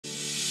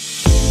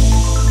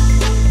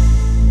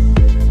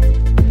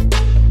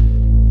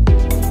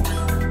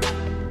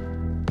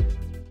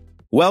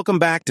Welcome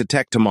back to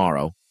Tech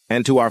Tomorrow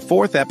and to our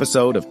fourth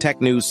episode of Tech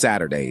News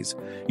Saturdays,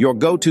 your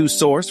go-to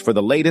source for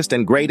the latest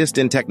and greatest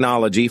in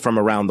technology from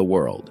around the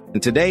world.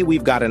 And today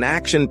we've got an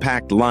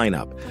action-packed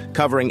lineup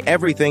covering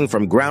everything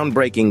from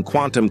groundbreaking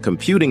quantum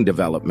computing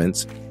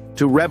developments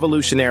to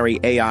revolutionary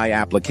AI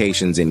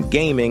applications in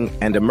gaming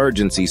and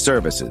emergency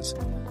services.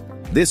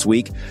 This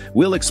week,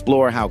 we'll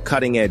explore how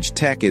cutting-edge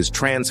tech is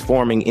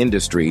transforming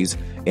industries,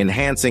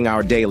 enhancing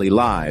our daily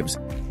lives,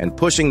 and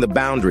pushing the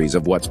boundaries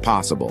of what's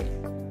possible.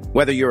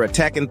 Whether you're a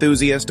tech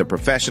enthusiast, a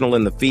professional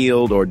in the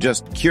field, or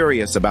just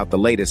curious about the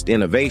latest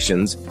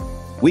innovations,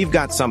 we've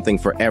got something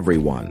for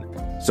everyone.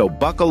 So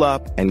buckle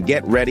up and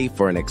get ready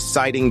for an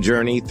exciting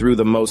journey through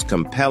the most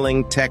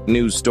compelling tech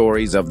news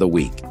stories of the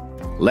week.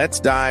 Let's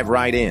dive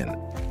right in.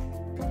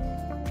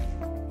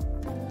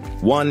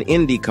 One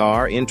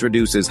IndyCar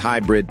introduces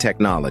hybrid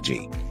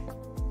technology.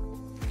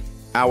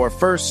 Our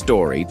first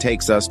story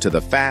takes us to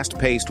the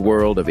fast-paced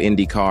world of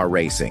IndyCar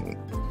racing.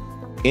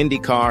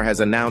 IndyCar has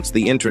announced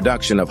the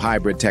introduction of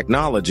hybrid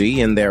technology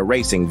in their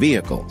racing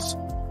vehicles.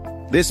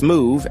 This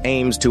move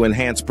aims to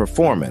enhance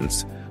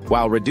performance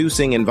while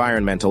reducing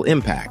environmental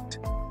impact.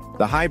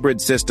 The hybrid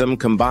system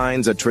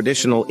combines a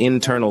traditional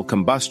internal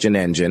combustion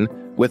engine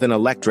with an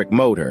electric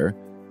motor,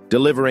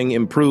 delivering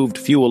improved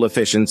fuel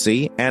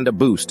efficiency and a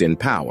boost in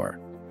power.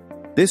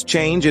 This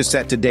change is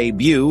set to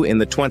debut in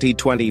the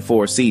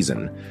 2024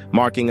 season,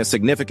 marking a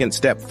significant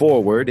step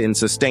forward in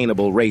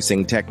sustainable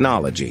racing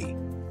technology.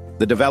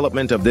 The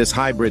development of this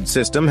hybrid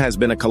system has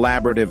been a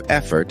collaborative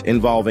effort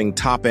involving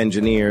top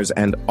engineers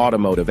and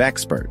automotive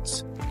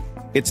experts.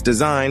 It's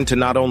designed to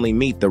not only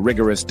meet the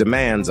rigorous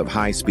demands of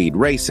high-speed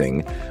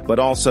racing, but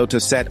also to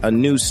set a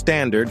new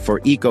standard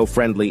for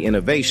eco-friendly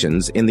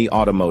innovations in the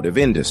automotive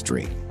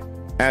industry.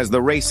 As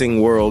the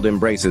racing world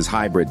embraces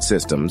hybrid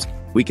systems,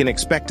 we can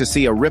expect to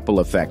see a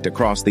ripple effect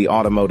across the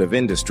automotive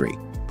industry,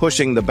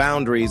 pushing the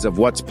boundaries of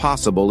what's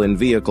possible in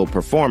vehicle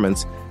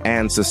performance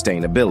and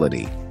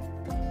sustainability.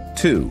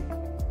 2.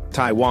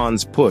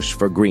 Taiwan's push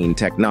for green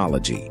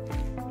technology.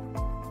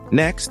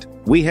 Next,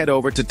 we head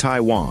over to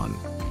Taiwan,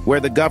 where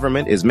the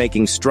government is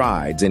making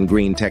strides in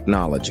green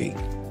technology.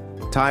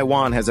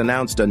 Taiwan has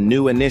announced a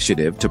new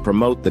initiative to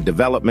promote the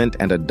development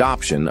and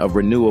adoption of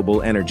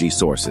renewable energy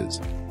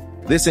sources.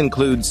 This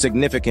includes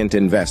significant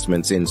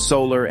investments in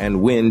solar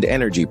and wind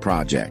energy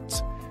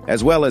projects,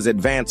 as well as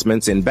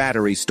advancements in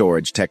battery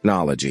storage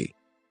technology.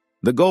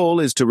 The goal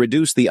is to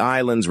reduce the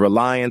island's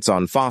reliance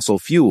on fossil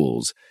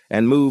fuels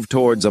and move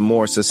towards a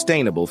more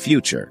sustainable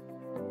future.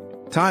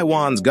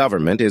 Taiwan's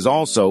government is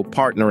also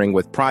partnering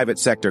with private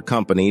sector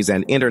companies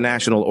and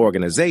international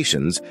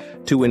organizations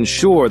to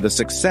ensure the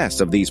success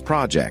of these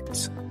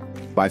projects.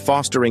 By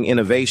fostering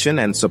innovation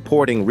and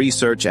supporting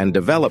research and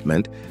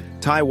development,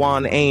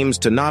 Taiwan aims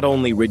to not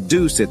only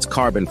reduce its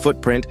carbon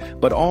footprint,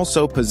 but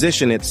also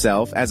position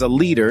itself as a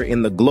leader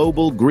in the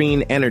global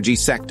green energy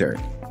sector.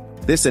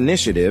 This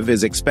initiative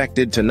is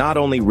expected to not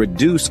only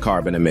reduce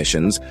carbon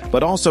emissions,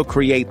 but also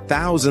create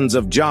thousands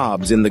of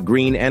jobs in the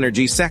green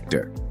energy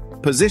sector,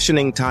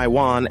 positioning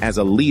Taiwan as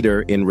a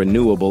leader in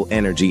renewable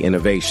energy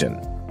innovation.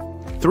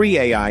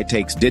 3AI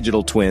takes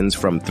digital twins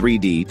from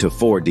 3D to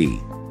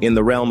 4D. In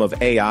the realm of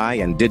AI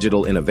and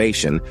digital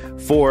innovation,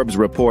 Forbes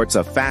reports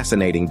a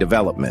fascinating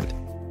development: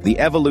 the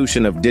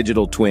evolution of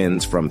digital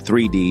twins from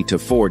 3D to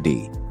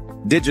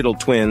 4D. Digital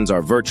twins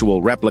are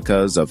virtual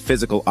replicas of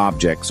physical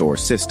objects or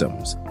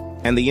systems,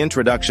 and the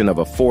introduction of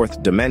a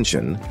fourth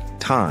dimension,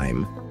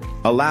 time,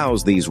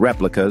 allows these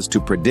replicas to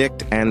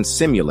predict and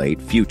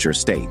simulate future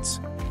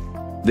states.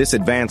 This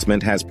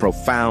advancement has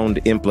profound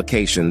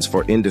implications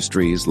for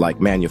industries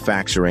like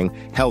manufacturing,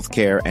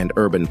 healthcare, and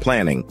urban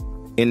planning,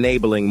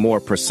 enabling more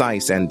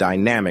precise and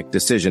dynamic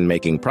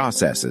decision-making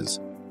processes.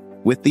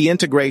 With the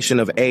integration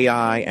of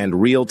AI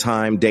and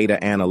real-time data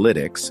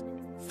analytics,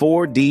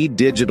 4D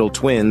digital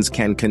twins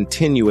can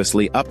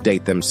continuously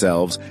update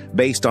themselves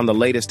based on the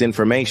latest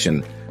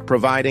information,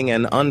 providing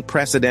an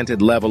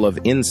unprecedented level of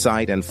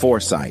insight and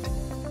foresight.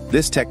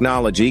 This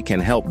technology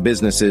can help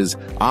businesses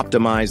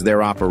optimize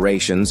their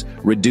operations,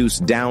 reduce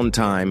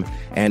downtime,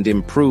 and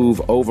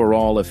improve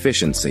overall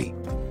efficiency.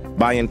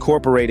 By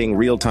incorporating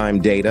real-time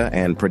data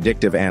and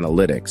predictive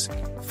analytics,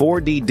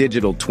 4D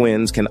digital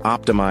twins can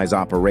optimize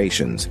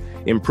operations,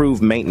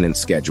 improve maintenance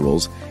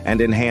schedules,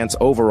 and enhance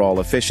overall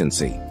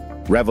efficiency,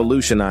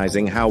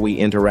 revolutionizing how we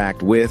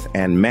interact with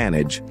and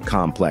manage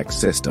complex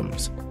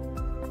systems.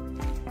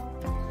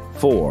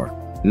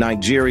 4.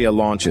 Nigeria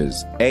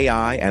launches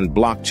AI and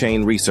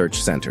blockchain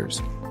research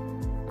centers.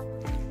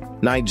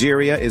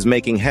 Nigeria is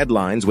making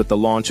headlines with the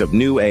launch of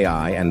new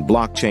AI and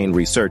blockchain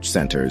research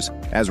centers,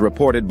 as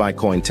reported by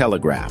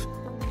Cointelegraph.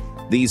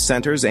 These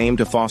centers aim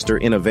to foster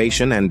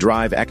innovation and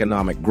drive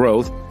economic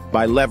growth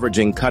by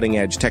leveraging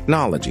cutting-edge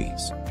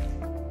technologies.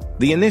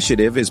 The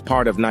initiative is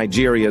part of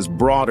Nigeria's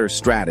broader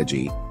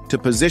strategy to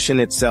position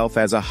itself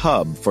as a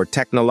hub for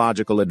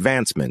technological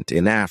advancement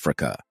in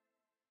Africa.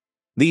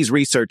 These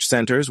research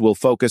centers will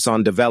focus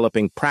on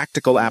developing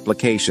practical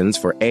applications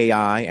for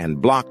AI and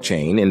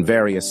blockchain in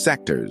various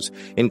sectors,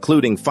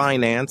 including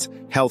finance,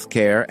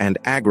 healthcare, and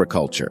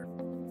agriculture.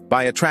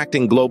 By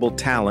attracting global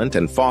talent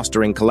and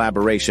fostering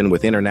collaboration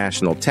with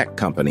international tech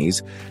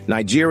companies,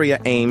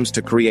 Nigeria aims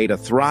to create a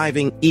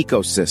thriving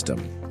ecosystem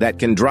that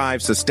can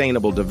drive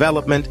sustainable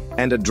development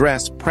and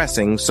address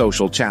pressing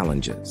social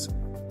challenges.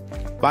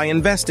 By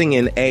investing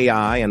in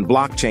AI and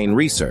blockchain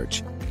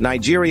research,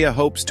 Nigeria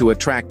hopes to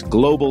attract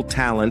global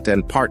talent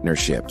and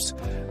partnerships,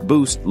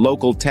 boost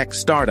local tech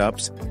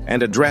startups,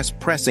 and address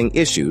pressing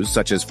issues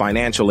such as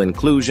financial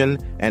inclusion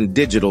and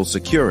digital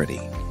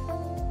security.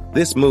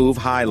 This move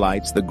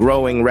highlights the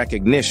growing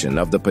recognition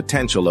of the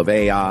potential of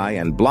AI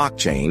and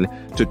blockchain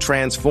to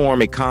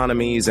transform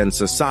economies and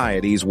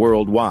societies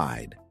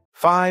worldwide.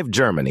 5.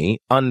 Germany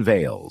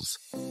unveils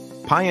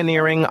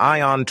pioneering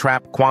ion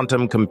trap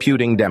quantum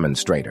computing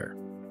demonstrator.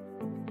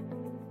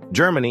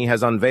 Germany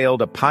has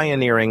unveiled a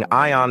pioneering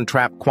ion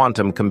trap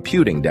quantum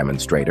computing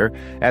demonstrator,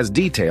 as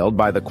detailed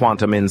by the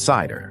Quantum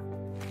Insider.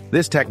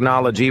 This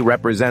technology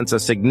represents a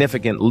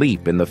significant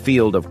leap in the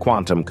field of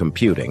quantum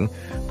computing,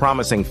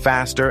 promising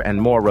faster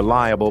and more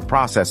reliable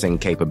processing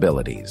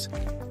capabilities.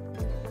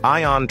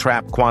 Ion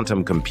trap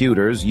quantum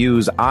computers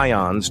use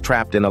ions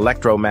trapped in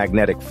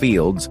electromagnetic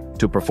fields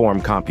to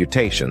perform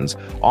computations,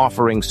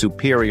 offering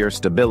superior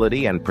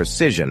stability and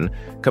precision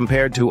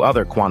compared to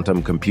other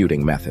quantum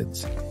computing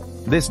methods.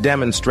 This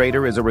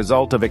demonstrator is a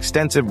result of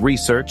extensive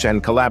research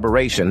and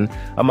collaboration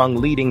among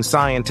leading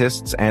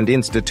scientists and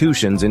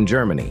institutions in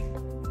Germany.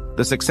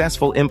 The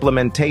successful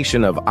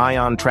implementation of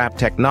ion trap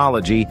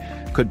technology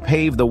could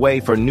pave the way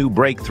for new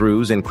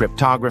breakthroughs in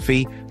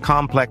cryptography,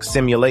 complex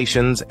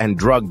simulations, and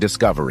drug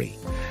discovery.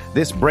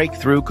 This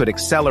breakthrough could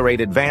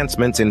accelerate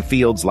advancements in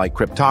fields like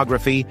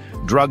cryptography,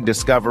 drug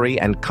discovery,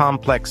 and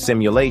complex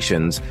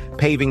simulations,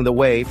 paving the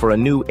way for a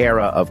new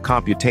era of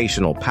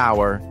computational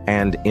power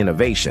and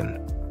innovation.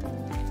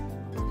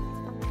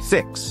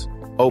 6.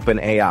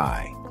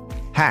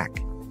 OpenAI.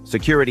 Hack.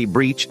 Security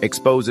breach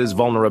exposes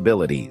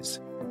vulnerabilities.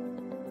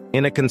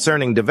 In a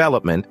concerning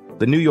development,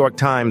 the New York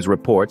Times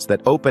reports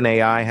that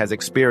OpenAI has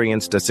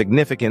experienced a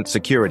significant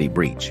security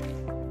breach.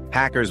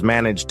 Hackers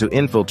managed to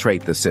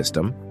infiltrate the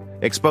system,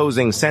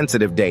 exposing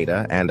sensitive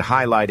data and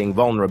highlighting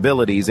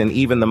vulnerabilities in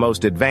even the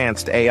most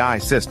advanced AI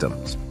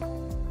systems.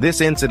 This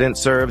incident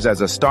serves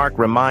as a stark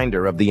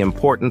reminder of the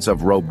importance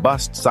of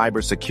robust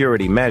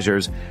cybersecurity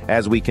measures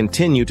as we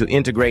continue to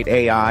integrate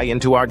AI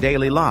into our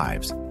daily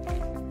lives.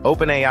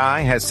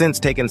 OpenAI has since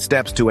taken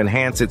steps to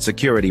enhance its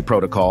security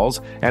protocols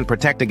and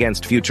protect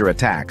against future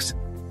attacks,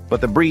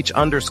 but the breach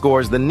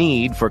underscores the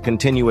need for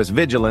continuous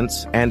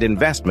vigilance and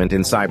investment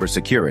in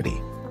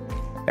cybersecurity.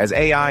 As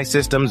AI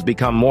systems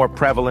become more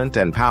prevalent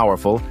and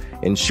powerful,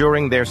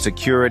 ensuring their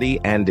security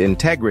and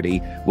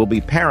integrity will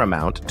be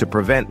paramount to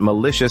prevent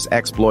malicious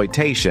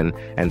exploitation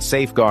and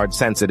safeguard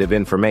sensitive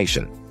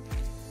information.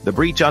 The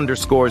breach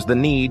underscores the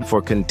need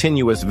for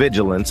continuous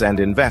vigilance and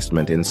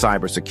investment in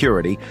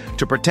cybersecurity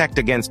to protect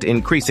against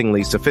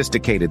increasingly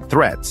sophisticated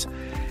threats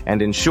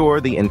and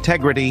ensure the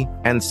integrity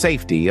and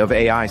safety of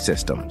AI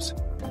systems.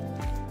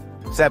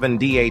 7.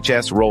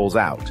 DHS rolls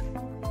out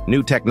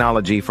new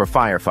technology for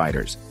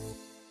firefighters.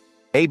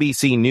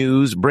 ABC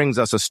News brings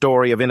us a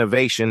story of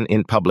innovation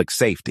in public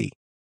safety.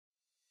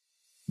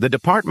 The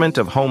Department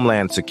of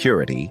Homeland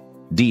Security,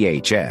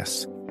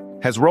 DHS,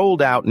 has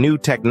rolled out new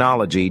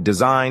technology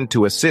designed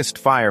to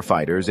assist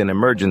firefighters in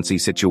emergency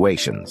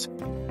situations.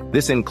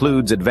 This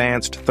includes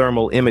advanced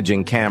thermal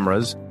imaging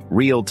cameras,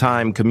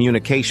 real-time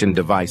communication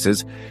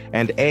devices,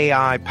 and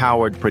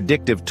AI-powered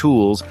predictive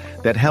tools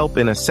that help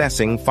in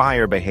assessing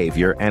fire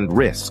behavior and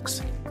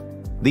risks.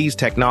 These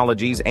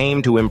technologies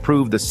aim to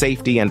improve the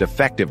safety and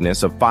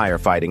effectiveness of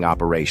firefighting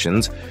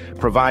operations,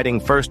 providing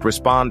first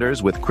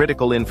responders with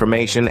critical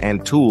information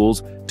and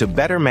tools to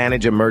better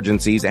manage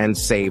emergencies and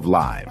save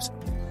lives.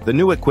 The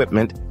new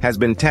equipment has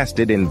been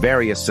tested in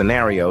various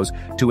scenarios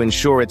to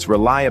ensure its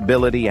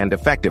reliability and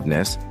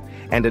effectiveness,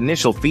 and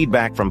initial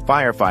feedback from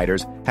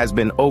firefighters has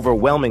been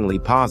overwhelmingly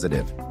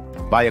positive.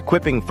 By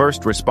equipping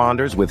first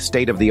responders with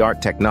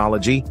state-of-the-art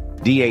technology,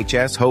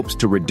 DHS hopes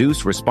to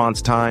reduce response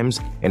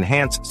times,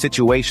 enhance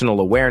situational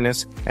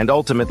awareness, and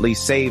ultimately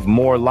save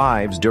more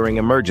lives during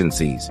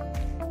emergencies.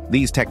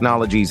 These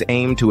technologies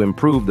aim to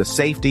improve the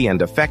safety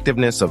and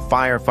effectiveness of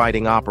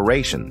firefighting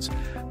operations,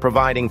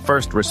 providing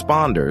first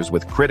responders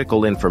with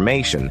critical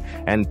information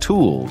and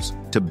tools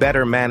to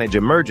better manage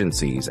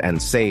emergencies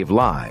and save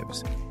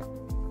lives.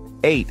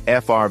 8.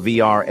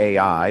 FRVR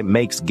AI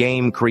makes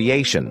game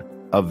creation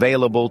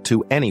available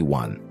to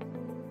anyone.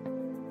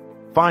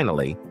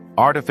 Finally,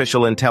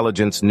 Artificial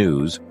Intelligence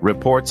News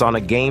reports on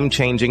a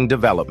game-changing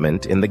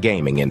development in the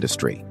gaming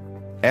industry.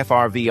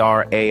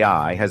 FRVR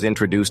AI has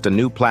introduced a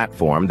new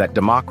platform that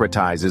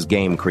democratizes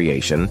game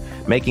creation,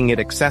 making it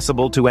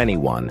accessible to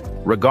anyone,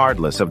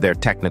 regardless of their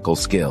technical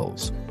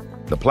skills.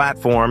 The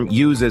platform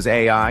uses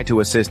AI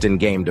to assist in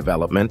game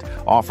development,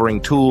 offering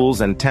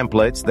tools and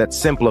templates that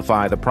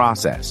simplify the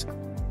process.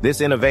 This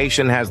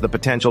innovation has the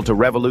potential to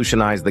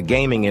revolutionize the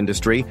gaming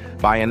industry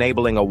by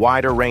enabling a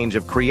wider range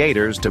of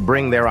creators to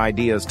bring their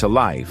ideas to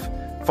life,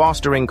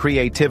 fostering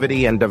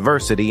creativity and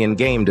diversity in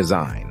game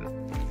design.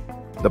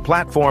 The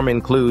platform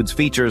includes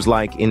features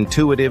like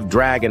intuitive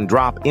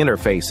drag-and-drop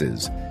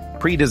interfaces,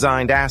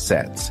 pre-designed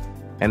assets,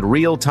 and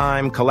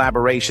real-time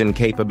collaboration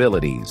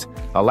capabilities,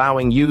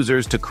 allowing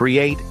users to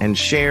create and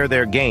share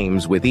their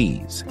games with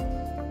ease.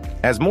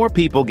 As more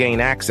people gain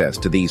access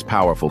to these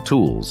powerful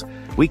tools,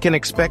 we can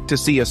expect to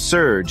see a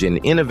surge in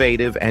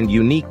innovative and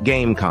unique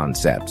game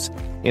concepts,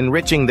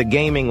 enriching the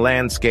gaming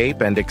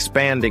landscape and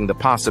expanding the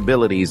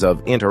possibilities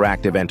of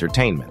interactive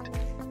entertainment.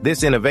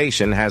 This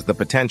innovation has the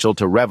potential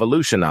to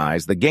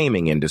revolutionize the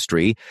gaming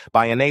industry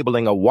by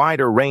enabling a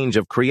wider range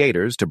of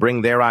creators to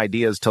bring their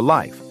ideas to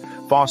life,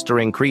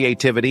 fostering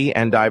creativity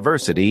and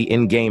diversity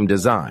in game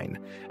design.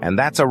 And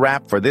that's a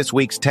wrap for this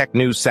week's Tech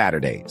News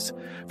Saturdays.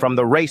 From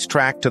the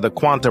racetrack to the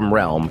quantum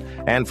realm,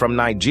 and from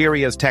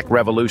Nigeria's tech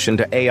revolution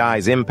to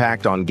AI's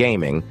impact on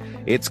gaming,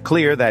 it's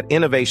clear that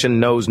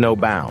innovation knows no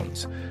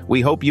bounds.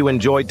 We hope you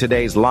enjoyed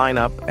today's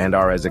lineup and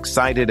are as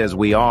excited as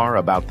we are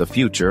about the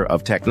future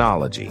of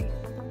technology.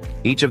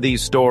 Each of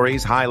these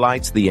stories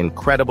highlights the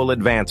incredible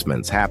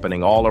advancements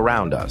happening all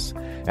around us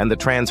and the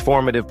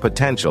transformative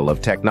potential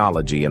of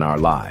technology in our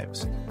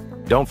lives.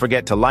 Don't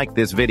forget to like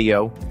this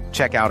video,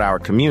 check out our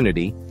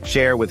community,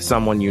 share with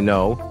someone you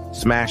know,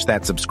 smash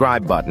that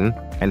subscribe button,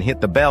 and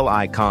hit the bell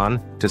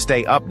icon to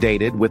stay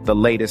updated with the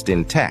latest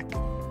in tech.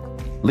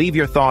 Leave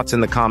your thoughts in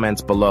the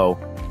comments below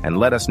and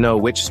let us know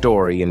which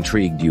story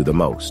intrigued you the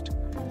most.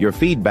 Your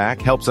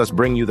feedback helps us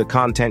bring you the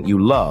content you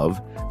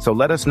love, so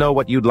let us know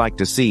what you'd like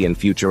to see in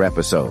future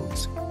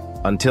episodes.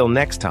 Until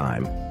next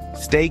time,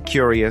 stay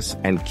curious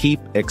and keep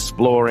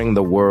exploring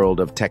the world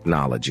of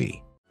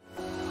technology.